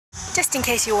just in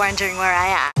case you're wondering where I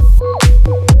am.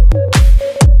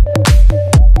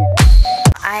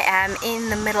 I am in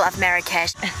the middle of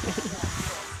Marrakech.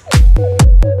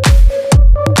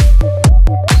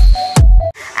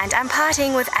 And I'm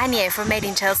partying with Agne from Made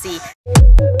in Chelsea.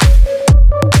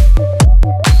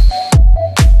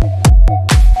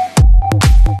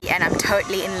 And I'm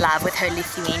totally in love with her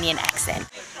Lithuanian accent.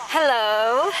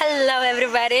 Hello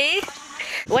everybody.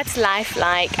 What's life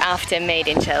like after Made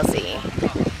in Chelsea?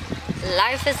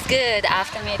 Life is good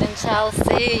after Made in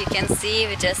Chelsea. You can see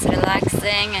we're just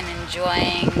relaxing and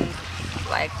enjoying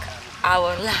like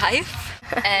our life.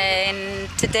 And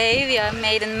today we are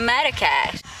made in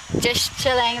Marrakech. Just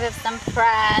chilling with some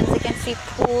friends. You can see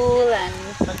pool and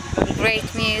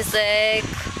great music.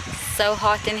 So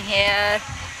hot in here.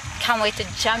 Can't wait to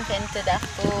jump into the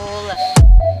pool.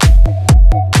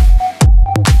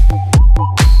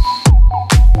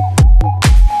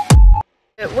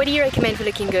 What do you recommend for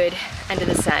looking good under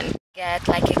the sun? Get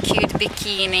like a cute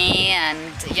bikini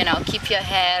and, you know, keep your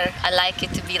hair. I like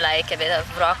it to be like a bit of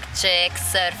rock chick,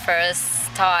 surfer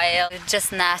style.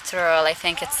 Just natural. I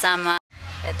think it's summer.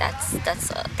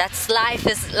 That's life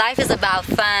is about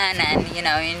fun and, you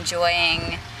know,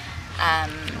 enjoying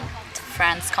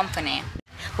friends' company.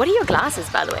 What are your glasses,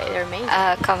 by the way? They're amazing.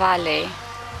 Cavali.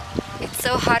 It's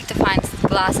so hard to find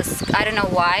glasses. I don't know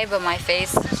why, but my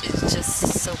face is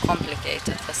just so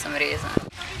complicated for some reason.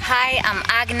 Hi, I'm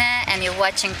Agne and you're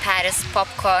watching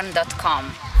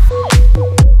ParisPopcorn.com.